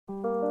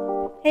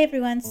Hey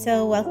everyone,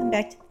 so welcome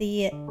back to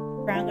the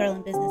Brown Girl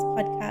in Business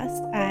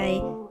podcast.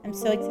 I am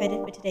so excited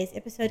for today's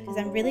episode because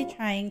I'm really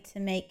trying to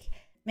make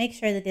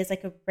sure that there's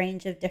like a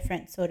range of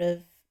different sort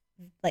of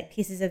like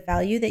pieces of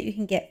value that you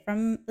can get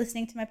from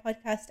listening to my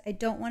podcast. I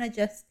don't want to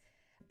just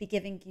be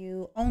giving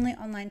you only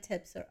online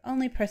tips or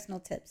only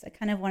personal tips. I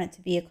kind of want it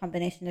to be a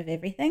combination of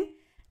everything.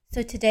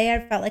 So today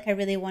I felt like I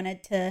really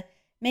wanted to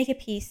make a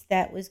piece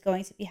that was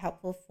going to be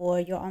helpful for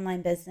your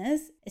online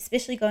business,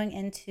 especially going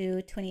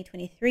into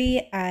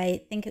 2023.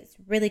 I think it's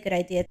a really good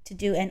idea to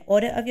do an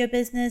audit of your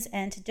business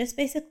and to just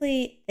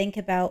basically think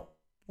about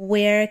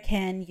where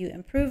can you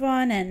improve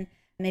on and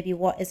maybe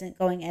what isn't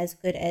going as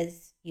good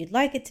as you'd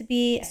like it to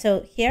be.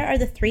 So here are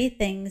the 3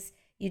 things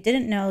you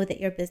didn't know that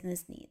your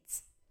business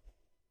needs.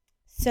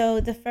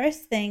 So the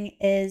first thing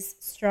is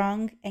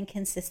strong and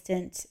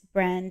consistent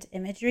brand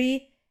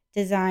imagery,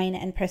 design,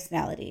 and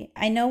personality.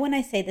 I know when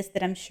I say this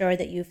that I'm sure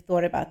that you've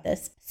thought about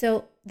this.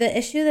 So the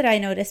issue that I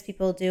notice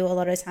people do a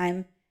lot of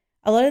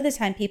the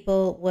time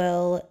people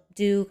will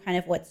do kind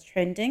of what's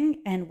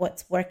trending and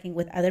what's working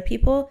with other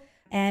people,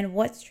 and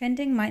what's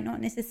trending might not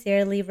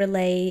necessarily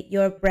relay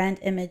your brand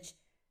image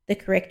the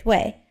correct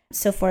way.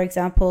 So for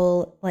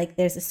example, like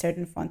there's a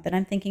certain font that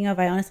I'm thinking of.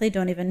 I honestly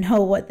don't even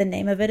know what the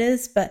name of it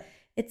is, but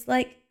it's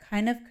like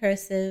kind of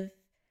cursive,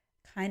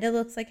 kind of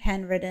looks like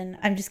handwritten.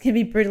 I'm just going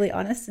to be brutally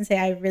honest and say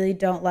I really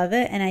don't love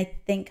it. And I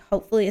think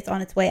hopefully it's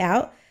on its way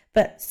out.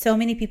 But so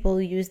many people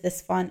use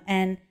this font.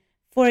 And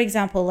for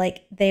example,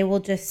 like they will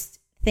just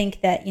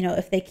think that, you know,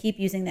 if they keep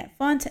using that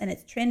font and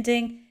it's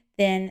trending,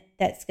 then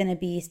that's going to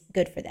be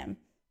good for them.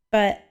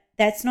 But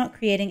that's not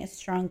creating a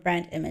strong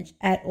brand image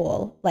at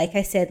all. Like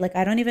I said, like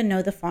I don't even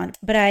know the font,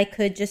 but I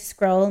could just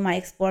scroll my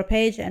explore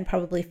page and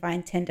probably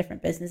find 10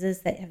 different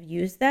businesses that have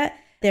used that.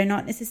 They're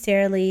not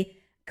necessarily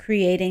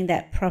creating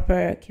that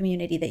proper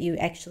community that you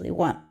actually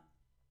want.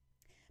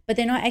 But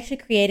they're not actually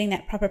creating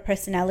that proper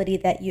personality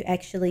that you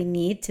actually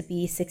need to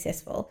be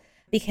successful.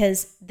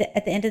 Because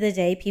at the end of the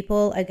day,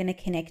 people are going to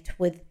connect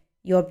with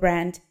your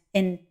brand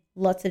in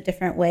lots of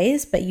different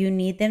ways, but you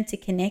need them to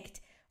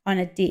connect on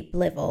a deep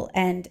level.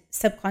 And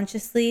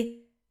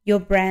subconsciously, your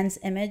brand's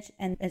image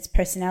and its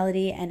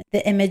personality and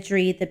the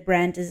imagery, the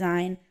brand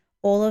design,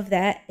 all of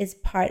that is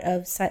part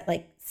of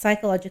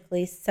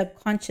psychologically,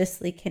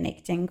 subconsciously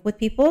connecting with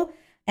people.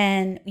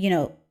 And, you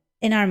know,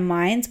 in our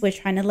minds, we're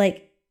trying to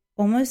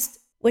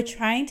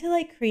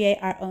create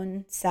our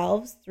own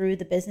selves through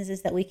the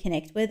businesses that we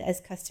connect with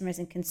as customers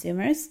and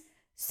consumers.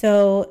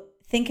 So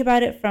think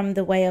about it from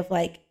the way of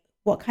like,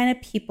 what kind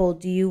of people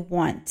do you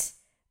want?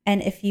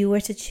 And if you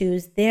were to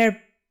choose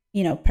their,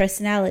 you know,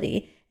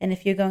 personality, and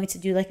if you're going to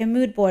do like a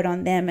mood board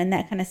on them and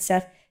that kind of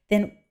stuff,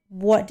 then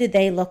what do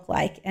they look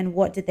like and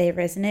what do they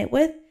resonate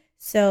with?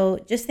 So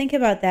just think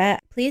about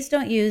that. Please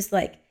don't use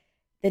like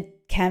the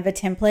Canva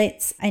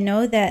templates. I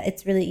know that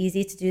it's really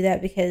easy to do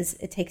that because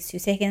it takes 2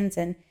 seconds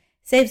and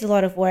saves a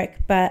lot of work.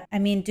 But I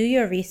mean, do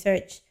your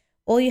research.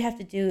 All you have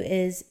to do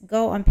is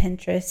go on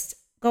Pinterest,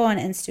 go on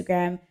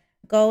Instagram,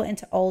 go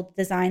into old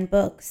design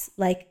books.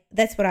 Like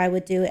that's what I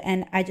would do.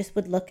 And I just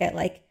would look at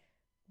like,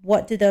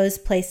 what do those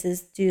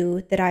places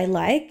do that I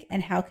like?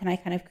 And how can I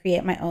kind of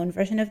create my own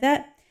version of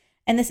that?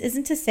 And this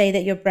isn't to say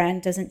that your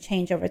brand doesn't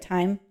change over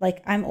time.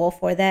 Like I'm all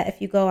for that.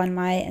 If you go on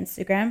my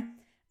Instagram,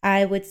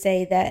 I would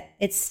say that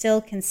it's still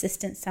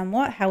consistent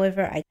somewhat.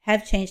 However, I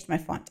have changed my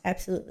font.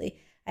 Absolutely.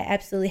 I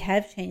absolutely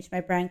have changed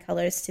my brand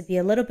colors to be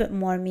a little bit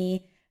more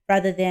me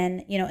rather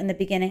than, you know, in the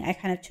beginning, I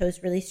kind of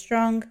chose really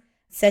strong,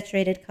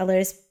 saturated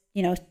colors,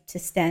 you know, to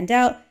stand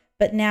out.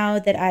 But now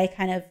that I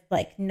kind of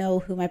like know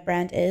who my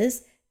brand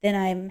is, then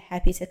I'm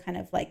happy to kind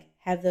of like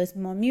have those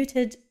more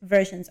muted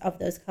versions of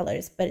those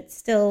colors, but it's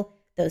still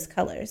those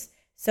colors.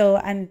 So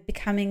I'm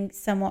becoming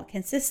somewhat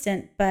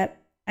consistent, but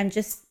I'm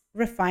just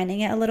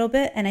refining it a little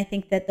bit. And I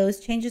think that those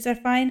changes are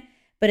fine,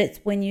 but it's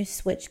when you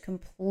switch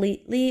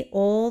completely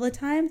all the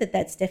time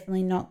that's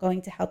definitely not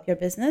going to help your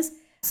business.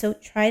 So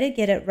try to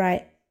get it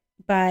right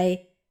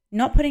by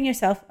not putting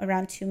yourself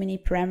around too many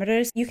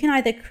parameters. You can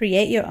either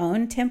create your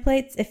own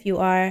templates if you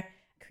are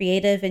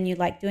creative and you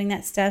like doing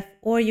that stuff,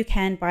 or you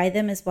can buy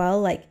them as well.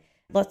 Like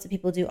lots of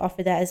people do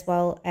offer that as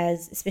well,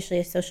 as especially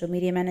as social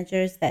media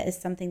managers. That is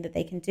something that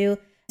they can do.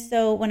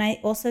 So when I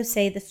also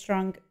say the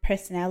strong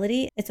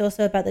personality, it's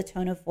also about the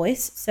tone of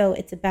voice. So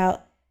it's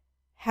about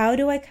how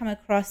do I come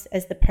across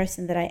as the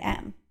person that I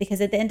am?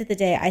 Because at the end of the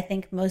day, I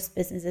think most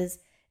businesses,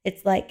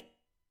 it's like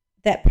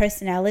that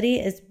personality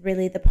is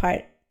really the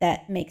part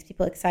that makes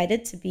people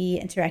excited to be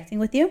interacting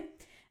with you.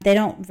 They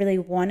don't really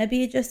want to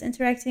be just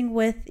interacting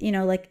with, you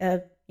know, like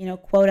a, you know,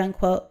 quote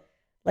unquote,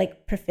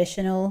 like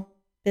professional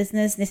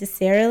business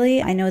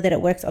necessarily. I know that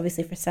it works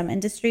obviously for some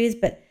industries,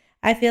 but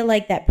I feel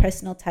like that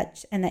personal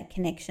touch and that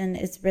connection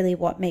is really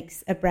what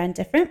makes a brand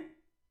different.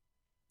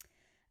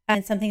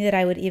 And something that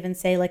I would even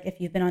say, like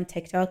if you've been on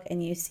TikTok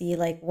and you see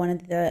like one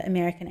of the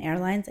American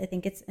airlines, I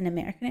think it's an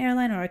American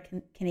airline or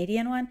a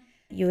Canadian one,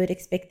 you would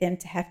expect them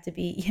to have to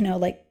be, you know,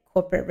 like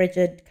corporate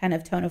rigid kind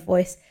of tone of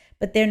voice,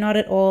 but they're not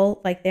at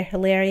all. Like they're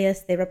hilarious.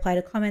 They reply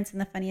to comments in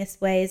the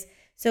funniest ways.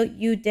 So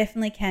you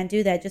definitely can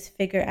do that. Just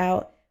figure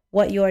out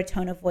what your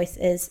tone of voice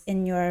is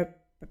in your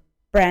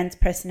brand's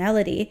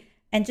personality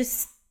and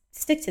just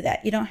stick to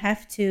that. You don't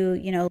have to,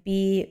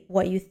 be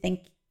what you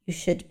think you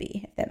should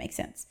be, if that makes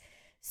sense.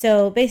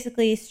 So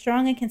basically,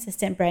 strong and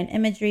consistent brand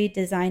imagery,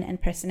 design,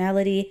 and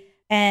personality.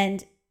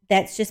 And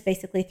that's just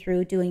basically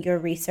through doing your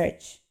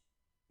research,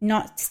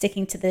 not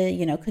sticking to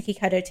the, cookie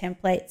cutter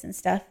templates and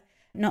stuff,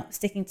 not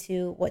sticking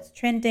to what's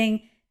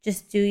trending.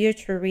 Just do your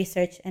true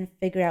research and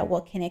figure out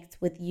what connects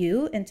with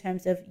you in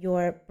terms of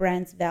your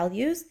brand's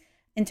values,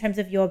 in terms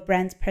of your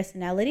brand's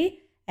personality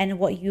and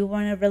what you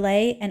want to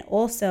relay, and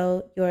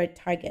also your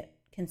target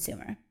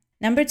consumer.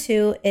 Number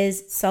 2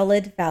 is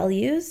solid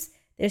values.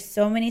 There's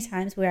so many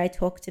times where I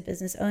talk to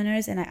business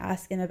owners and I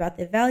ask them about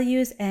their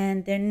values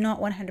and they're not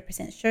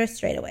 100% sure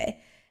straight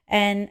away.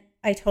 And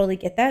I totally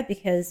get that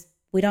because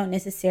we don't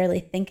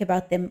necessarily think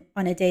about them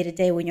on a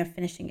day-to-day when you're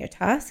finishing your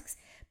tasks,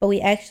 but we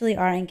actually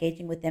are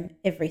engaging with them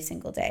every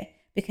single day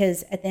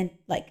because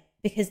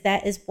because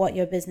that is what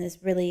your business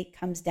really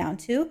comes down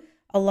to.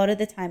 A lot of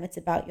the time it's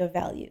about your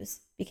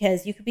values,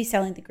 because you could be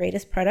selling the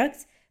greatest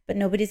products, but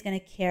nobody's going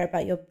to care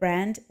about your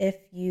brand if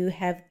you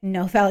have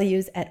no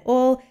values at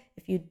all.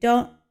 If you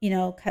don't,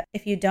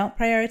 if you don't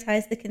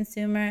prioritize the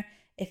consumer,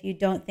 if you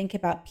don't think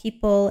about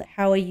people,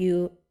 how are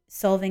you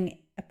solving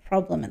a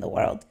problem in the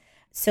world?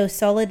 So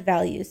solid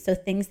values, so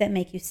things that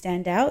make you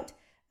stand out.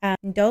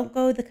 Don't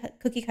go the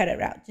cookie cutter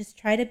route. Just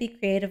try to be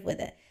creative with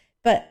it.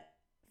 But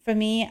for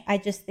me, I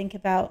just think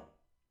about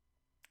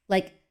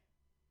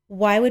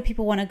why would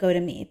people want to go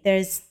to me?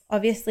 There's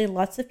obviously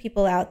lots of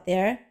people out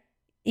there.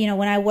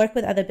 When I work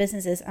with other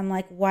businesses, I'm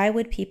like, why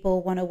would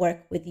people want to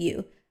work with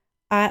you?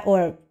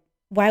 Or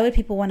why would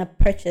people want to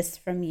purchase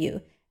from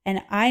you?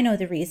 And I know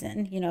the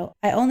reason.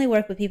 I only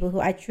work with people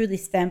who I truly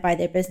stand by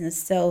their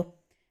business. So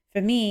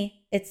for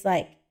me, it's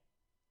like,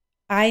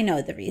 I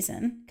know the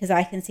reason because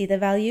I can see the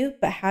value,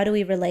 but how do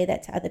we relay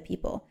that to other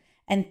people?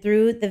 And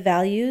through the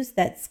values,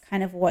 that's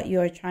kind of what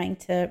you're trying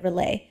to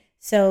relay.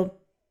 So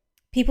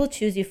people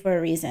choose you for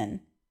a reason.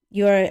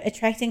 You're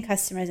attracting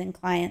customers and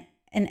clients,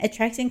 and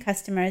attracting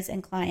customers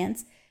and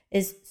clients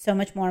is so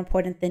much more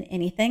important than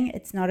anything.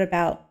 It's not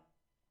about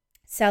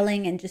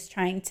selling and just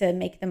trying to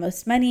make the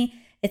most money.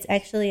 It's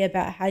actually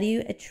about how do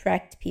you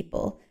attract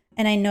people.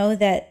 And I know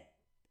that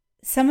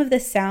some of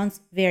this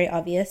sounds very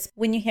obvious.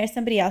 When you hear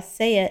somebody else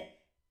say it,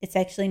 it's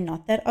actually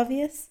not that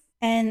obvious.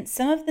 And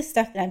some of the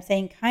stuff that I'm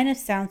saying kind of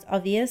sounds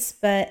obvious,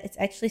 but it's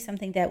actually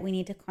something that we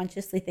need to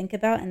consciously think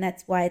about. And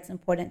that's why it's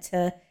important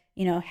to,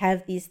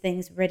 have these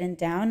things written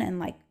down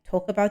and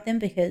talk about them,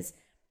 because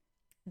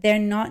they're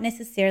not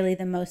necessarily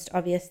the most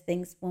obvious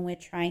things when we're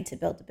trying to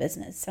build a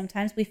business.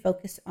 Sometimes we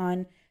focus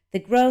on the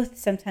growth,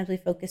 sometimes we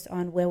focus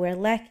on where we're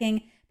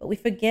lacking, but we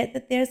forget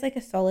that there's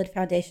a solid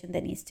foundation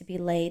that needs to be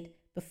laid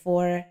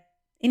before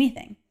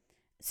anything.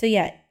 So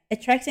yeah,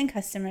 attracting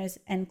customers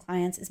and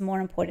clients is more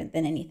important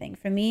than anything.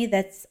 For me,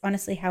 that's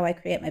honestly how I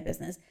create my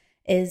business,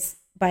 is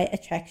by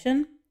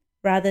attraction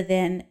rather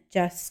than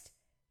just,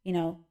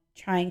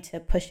 trying to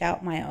push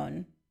out my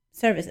own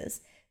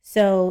services.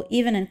 So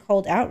even in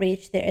cold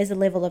outreach, there is a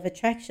level of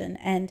attraction.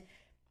 And,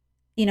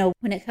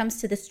 when it comes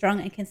to the strong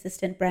and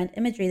consistent brand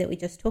imagery that we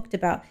just talked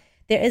about,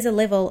 there is a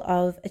level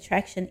of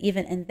attraction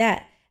even in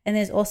that. And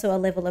there's also a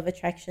level of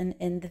attraction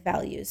in the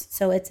values.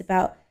 So it's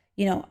about,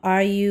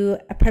 are you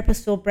a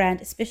purposeful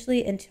brand?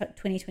 Especially in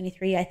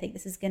 2023, I think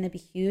this is going to be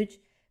huge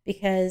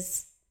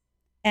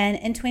and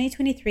in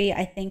 2023,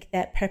 I think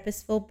that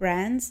purposeful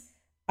brands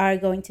are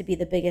going to be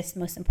the biggest,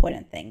 most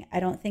important thing. I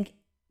don't think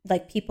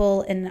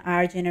people in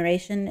our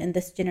generation, in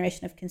this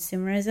generation of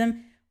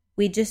consumerism,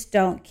 we just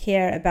don't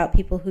care about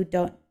people who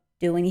don't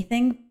do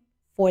anything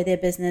for their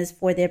business,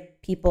 for their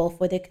people,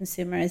 for their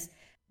consumers.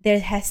 There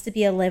has to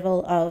be a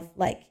level of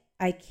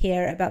I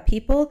care about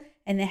people,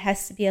 and there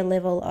has to be a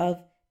level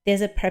of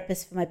there's a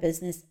purpose for my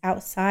business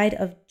outside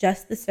of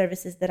just the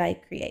services that I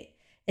create.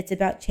 It's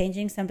about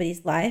changing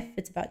somebody's life.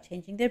 It's about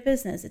changing their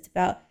business. It's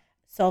about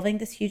solving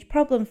this huge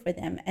problem for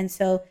them. And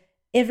so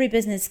every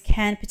business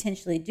can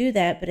potentially do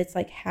that, but it's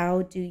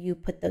how do you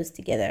put those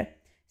together?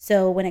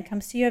 So when it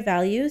comes to your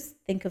values,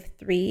 think of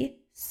 3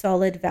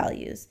 solid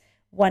values.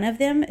 One of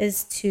them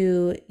is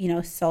to,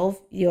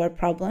 solve your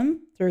problem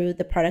through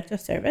the product or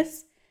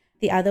service.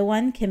 The other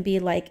one can be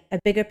a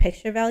bigger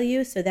picture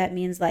value. So that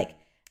means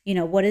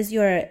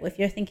if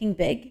you're thinking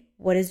big,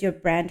 what is your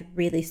brand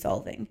really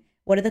solving?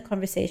 What are the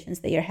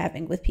conversations that you're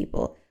having with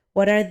people?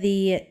 What are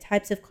the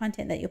types of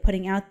content that you're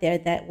putting out there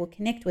that will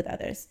connect with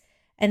others?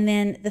 And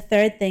then the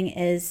third thing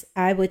is,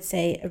 I would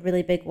say a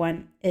really big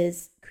one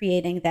is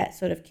creating that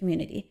sort of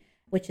community,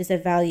 which is a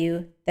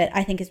value that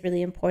I think is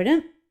really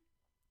important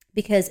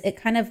because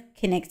it kind of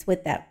connects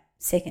with that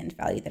second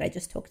value that I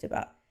just talked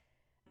about.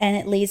 And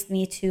it leads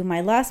me to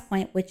my last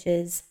point, which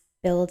is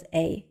build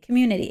a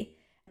community.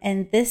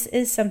 And this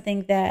is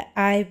something that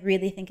I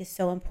really think is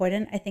so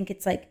important. I think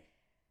it's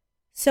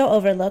so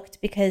overlooked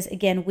because,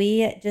 again,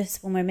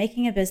 when we're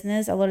making a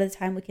business, a lot of the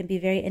time we can be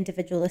very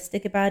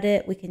individualistic about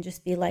it. We can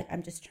just be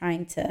I'm just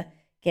trying to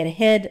get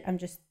ahead. I'm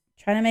just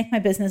trying to make my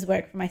business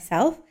work for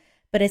myself.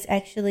 but it's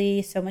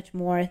actually so much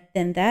more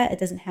than that. It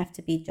doesn't have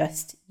to be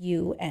just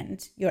you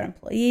and your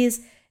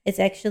employees. It's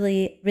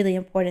actually really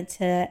important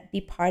to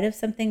be part of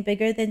something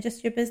bigger than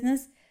just your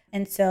business.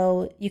 And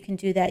so you can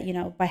do that,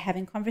 by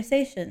having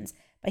conversations,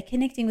 by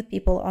connecting with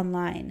people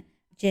online,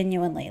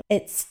 genuinely.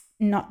 It's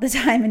not the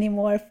time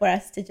anymore for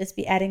us to just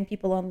be adding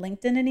people on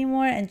LinkedIn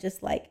anymore and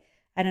just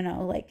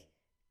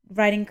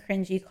writing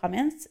cringy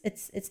comments.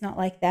 It's not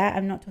like that.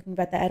 I'm not talking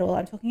about that at all.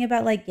 I'm talking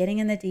about getting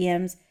in the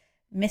DMs,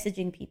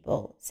 messaging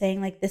people,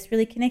 saying this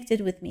really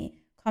connected with me,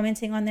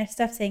 commenting on their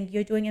stuff, saying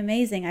you're doing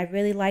amazing. I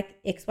really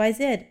like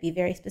XYZ. Be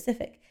very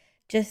specific.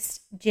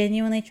 Just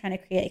genuinely trying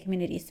to create a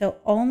community. So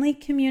only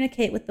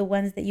communicate with the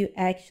ones that you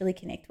actually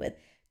connect with.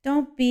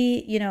 Don't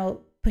be,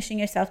 pushing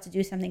yourself to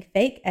do something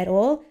fake at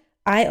all.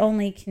 I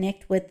only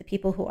connect with the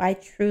people who I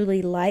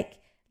truly like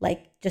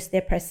just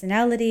their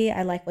personality.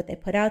 I like what they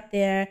put out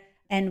there,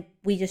 and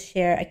we just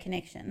share a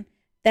connection.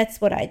 That's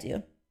what I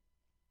do.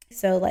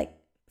 So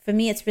for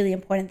me, it's really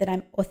important that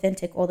I'm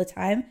authentic all the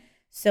time.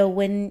 So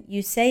when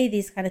you say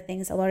these kind of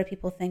things, a lot of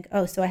people think,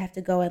 oh, so I have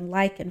to go and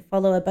like and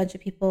follow a bunch of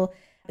people,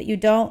 but you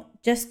don't.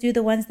 Just do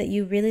the ones that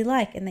you really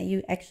like and that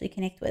you actually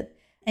connect with,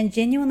 and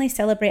genuinely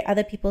celebrate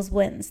other people's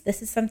wins.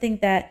 This is something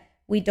that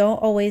we don't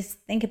always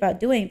think about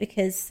doing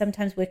because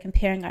sometimes we're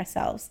comparing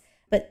ourselves,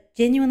 but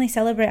genuinely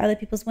celebrate other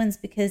people's wins,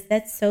 because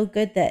that's so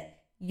good that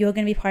you're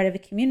going to be part of a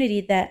community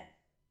that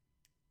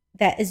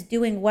is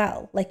doing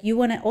well. You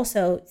want to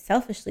also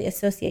selfishly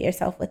associate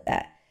yourself with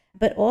that,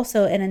 but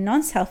also in a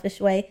non-selfish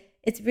way,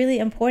 it's really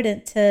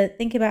important to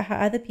think about how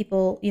other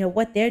people,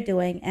 what they're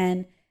doing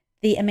and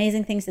the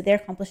amazing things that they're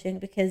accomplishing,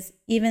 because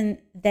even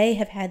they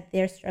have had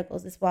their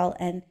struggles as well,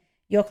 and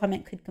your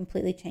comment could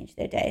completely change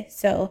their day.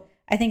 So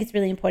I think it's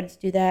really important to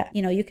do that.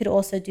 You could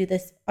also do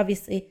this.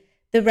 Obviously,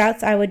 the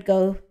routes I would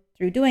go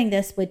through doing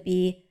this would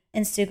be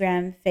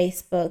Instagram,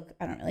 Facebook.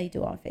 I don't really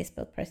do it on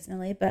Facebook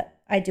personally, but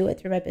I do it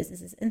through my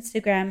business's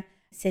Instagram,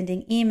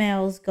 sending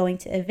emails, going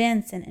to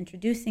events and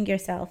introducing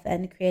yourself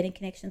and creating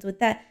connections with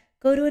that.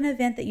 Go to an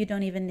event that you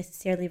don't even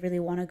necessarily really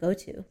want to go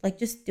to.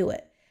 Just do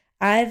it.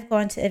 I've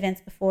gone to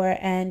events before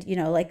and,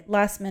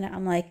 last minute,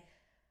 I'm like,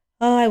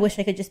 oh, I wish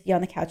I could just be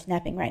on the couch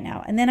napping right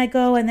now. And then I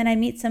go and then I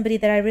meet somebody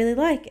that I really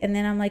like. And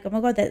then I'm like, oh my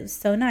God, that was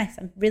so nice.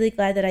 I'm really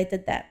glad that I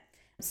did that.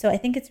 So I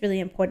think it's really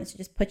important to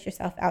just put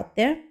yourself out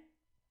there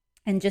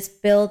and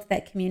just build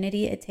that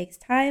community. It takes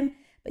time,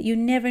 but you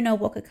never know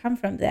what could come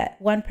from that.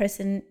 One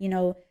person,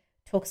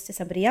 talks to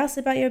somebody else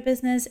about your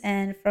business,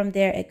 and from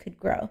there it could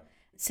grow.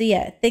 So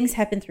yeah, things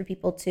happen through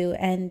people too.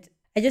 And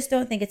I just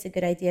don't think it's a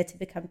good idea to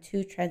become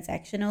too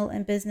transactional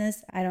in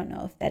business. I don't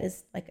know if that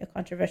is a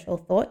controversial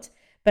thought,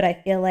 but I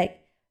feel like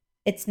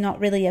it's not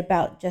really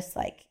about just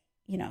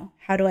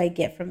how do I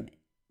get from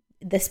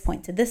this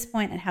point to this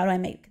point and how do I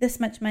make this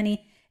much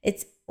money?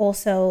 It's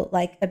also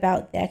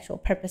about the actual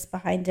purpose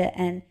behind it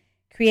and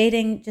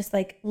creating just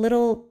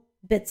little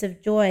bits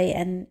of joy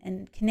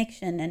and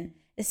connection. And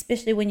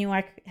especially when you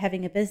are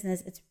having a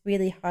business, it's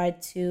really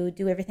hard to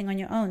do everything on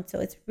your own. So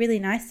it's really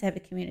nice to have a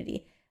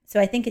community. So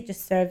I think it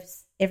just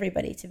serves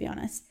everybody, to be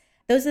honest.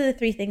 Those are the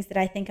 3 things that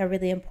I think are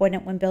really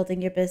important when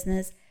building your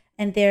business.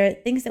 And they're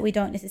things that we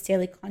don't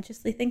necessarily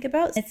consciously think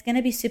about. It's going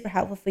to be super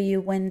helpful for you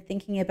when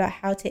thinking about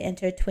how to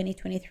enter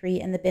 2023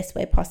 in the best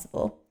way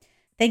possible.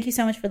 Thank you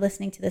so much for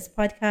listening to this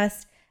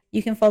podcast.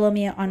 You can follow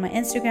me on my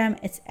Instagram.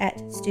 It's at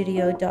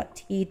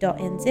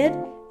studio.t.nz.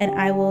 And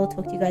I will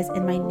talk to you guys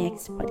in my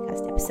next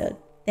podcast episode.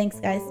 Thanks,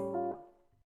 guys.